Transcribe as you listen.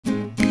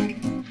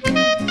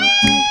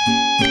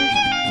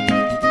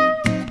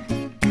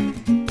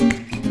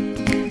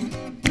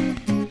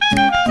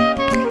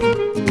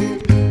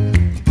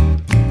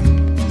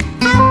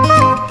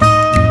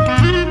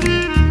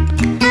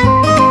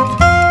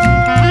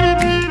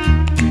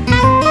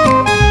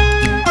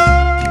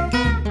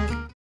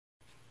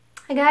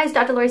guys,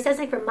 Dr. Laurie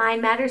Cestnick from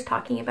Mind Matters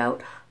talking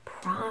about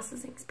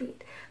processing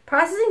speed.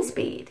 Processing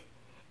speed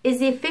is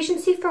the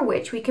efficiency for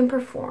which we can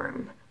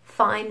perform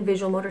fine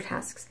visual motor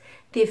tasks.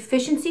 The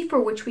efficiency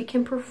for which we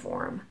can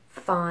perform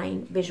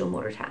fine visual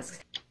motor tasks.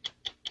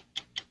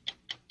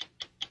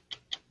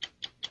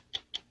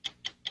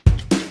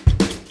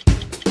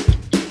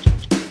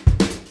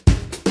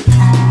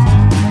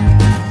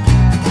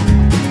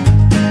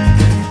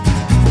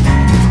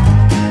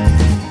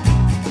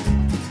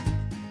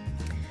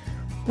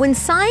 When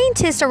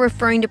scientists are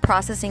referring to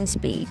processing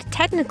speed,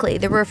 technically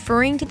they're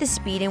referring to the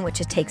speed in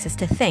which it takes us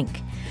to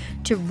think,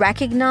 to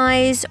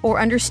recognize or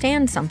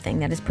understand something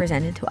that is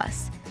presented to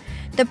us.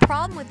 The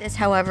problem with this,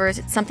 however, is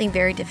it's something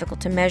very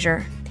difficult to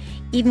measure.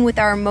 Even with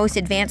our most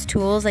advanced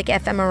tools like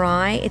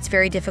fMRI, it's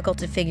very difficult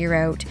to figure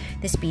out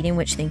the speed in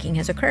which thinking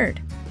has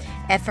occurred.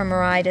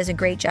 fMRI does a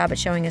great job at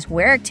showing us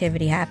where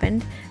activity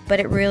happened, but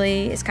it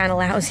really is kind of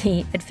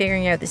lousy at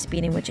figuring out the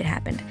speed in which it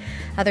happened.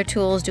 Other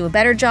tools do a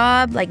better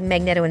job, like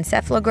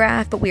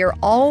magnetoencephalograph, but we are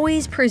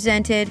always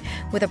presented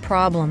with a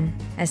problem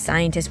as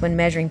scientists when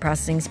measuring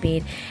processing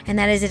speed, and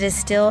that is it is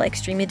still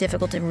extremely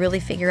difficult to really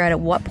figure out at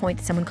what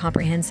point someone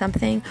comprehends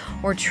something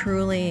or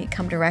truly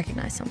come to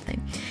recognize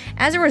something.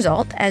 As a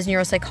result, as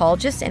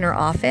neuropsychologists in our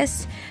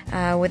office,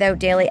 without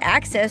daily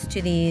access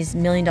to these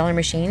million-dollar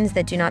machines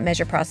that do not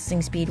measure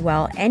processing speed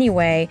well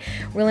anyway,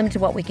 we're limited to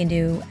what we can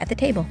do at the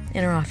table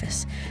in our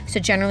office. So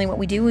generally what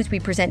we do is we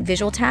present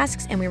visual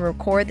tasks and we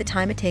record the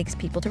time it takes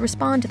people to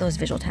respond to those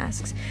visual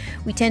tasks.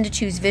 We tend to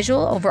choose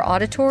visual over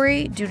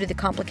auditory due to the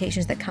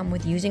complications that come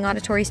with using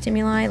auditory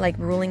stimuli, like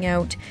ruling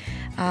out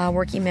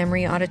working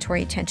memory,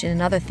 auditory attention,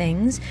 and other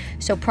things.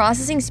 So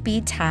processing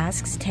speed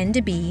tasks tend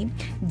to be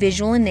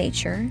visual in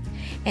nature,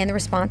 and the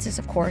response is,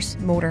 of course,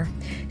 motor.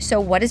 So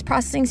what is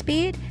processing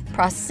speed?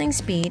 Processing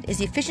speed is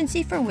the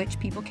efficiency for which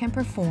people can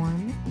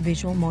perform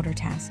visual motor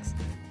tasks.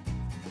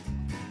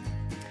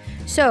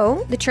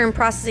 So the term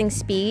processing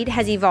speed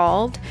has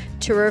evolved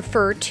to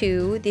refer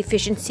to the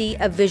efficiency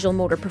of visual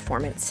motor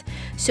performance.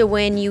 So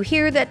when you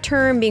hear that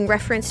term being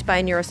referenced by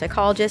a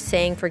neuropsychologist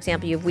saying, for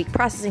example, you have weak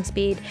processing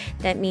speed,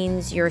 that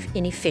means you're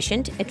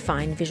inefficient at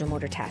fine visual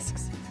motor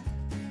tasks.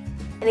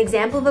 An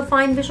example of a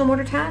fine visual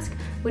motor task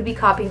would be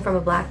copying from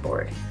a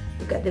blackboard.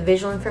 You've got the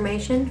visual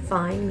information,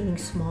 fine meaning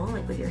small,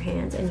 like with your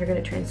hands, and you're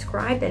going to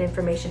transcribe that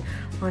information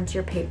onto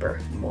your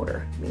paper,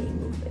 motor meaning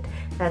movement.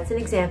 That's an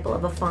example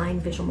of a fine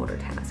visual motor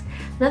task.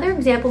 Another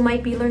example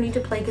might be learning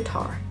to play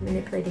guitar,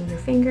 manipulating your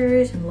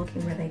fingers and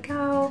looking where they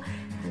go.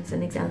 That's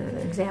an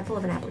example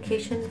of an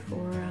application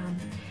for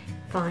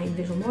fine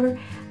visual motor.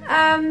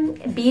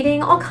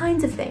 Beating, all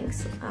kinds of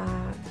things.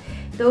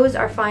 Those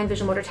are fine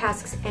visual motor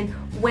tasks, and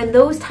when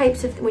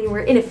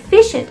we're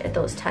inefficient at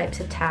those types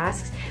of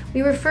tasks,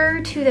 we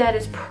refer to that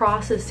as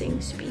processing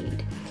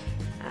speed.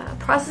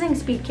 Processing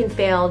speed can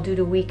fail due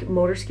to weak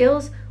motor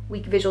skills,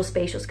 weak visual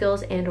spatial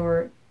skills, and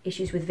or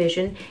issues with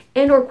vision,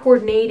 and or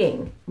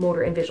coordinating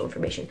motor and visual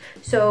information.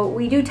 So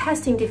we do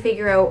testing to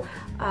figure out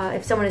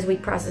if someone has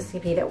weak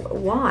processing speed.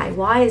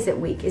 Why is it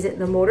weak? Is it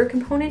the motor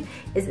component?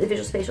 Is it the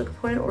visual spatial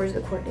component? Or is it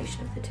the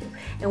coordination of the two?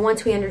 And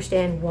once we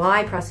understand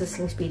why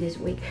processing speed is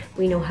weak,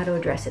 we know how to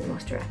address it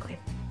most directly.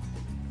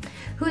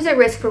 Who's at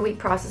risk for weak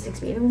processing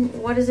speed, and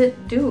what does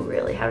it do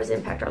really? How does it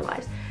impact our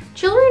lives?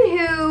 Children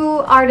who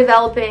are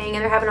developing and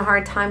they're having a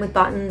hard time with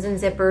buttons and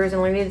zippers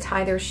and learning to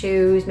tie their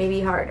shoes,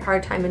 maybe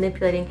hard time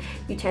manipulating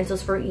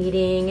utensils for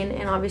eating,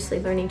 and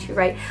obviously learning to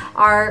write,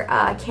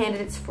 are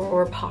candidates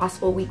for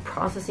possible weak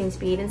processing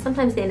speed, and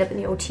sometimes they end up in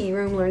the OT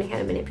room learning how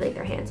to manipulate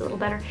their hands a little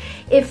better.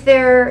 If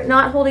they're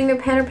not holding their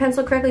pen or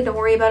pencil correctly, don't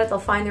worry about it. They'll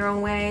find their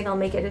own way. They'll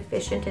make it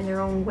efficient in their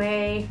own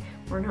way.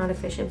 Or not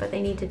efficient, but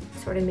they need to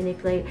sort of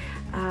manipulate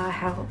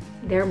how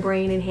their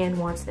brain and hand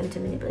wants them to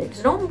manipulate.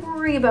 So don't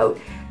worry about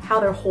how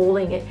they're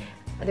holding it,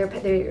 their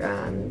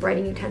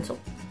writing utensil.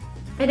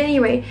 At any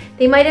rate,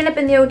 they might end up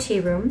in the OT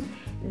room.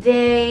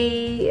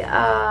 They,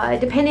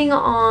 depending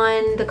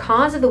on the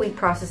cause of the weak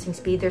processing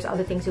speed, there's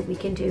other things that we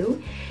can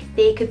do.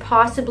 They could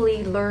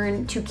possibly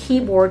learn to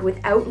keyboard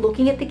without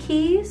looking at the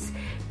keys,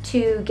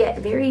 to get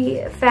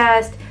very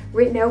fast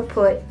written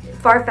output,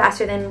 far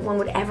faster than one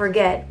would ever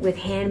get with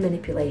hand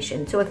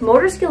manipulation. So if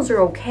motor skills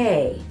are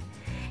okay,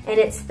 and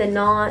it's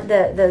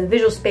the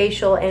visual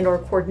spatial and or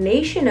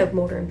coordination of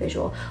motor and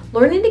visual,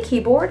 learning to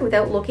keyboard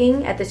without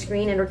looking at the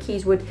screen and or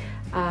keys would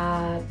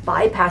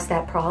bypass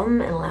that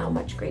problem and allow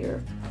much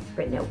greater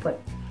written output.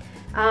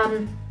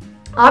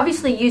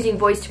 Obviously, using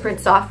voice-to-print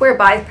software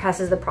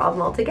bypasses the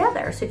problem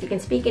altogether. So if you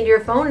can speak into your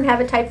phone and have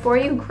it typed for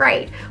you,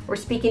 great. Or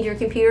speak into your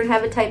computer and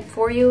have it typed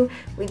for you,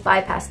 we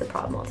bypass the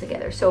problem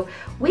altogether. So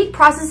weak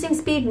processing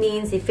speed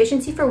means the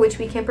efficiency for which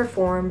we can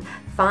perform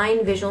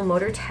fine visual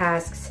motor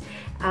tasks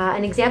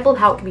An example of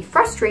how it can be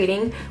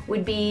frustrating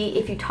would be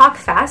if you talk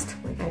fast,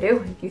 like I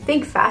do, if you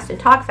think fast and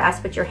talk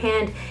fast, but your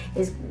hand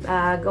is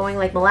going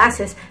like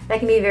molasses. That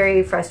can be a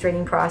very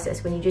frustrating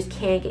process when you just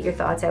can't get your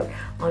thoughts out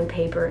on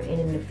paper in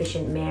an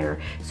efficient manner.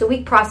 So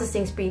weak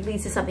processing speed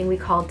leads to something we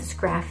call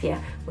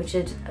dysgraphia, which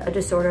is a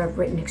disorder of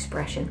written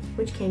expression,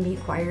 which can be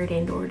acquired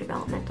and or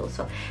developmental.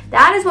 So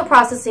that is what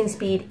processing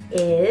speed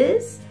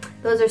is.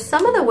 Those are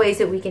some of the ways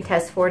that we can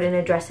test for it and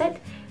address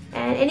it.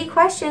 And any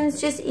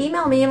questions, just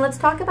email me and let's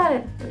talk about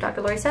it. I'm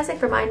Dr. Laurie Cestnick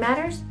for Mind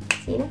Matters.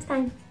 See you next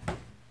time.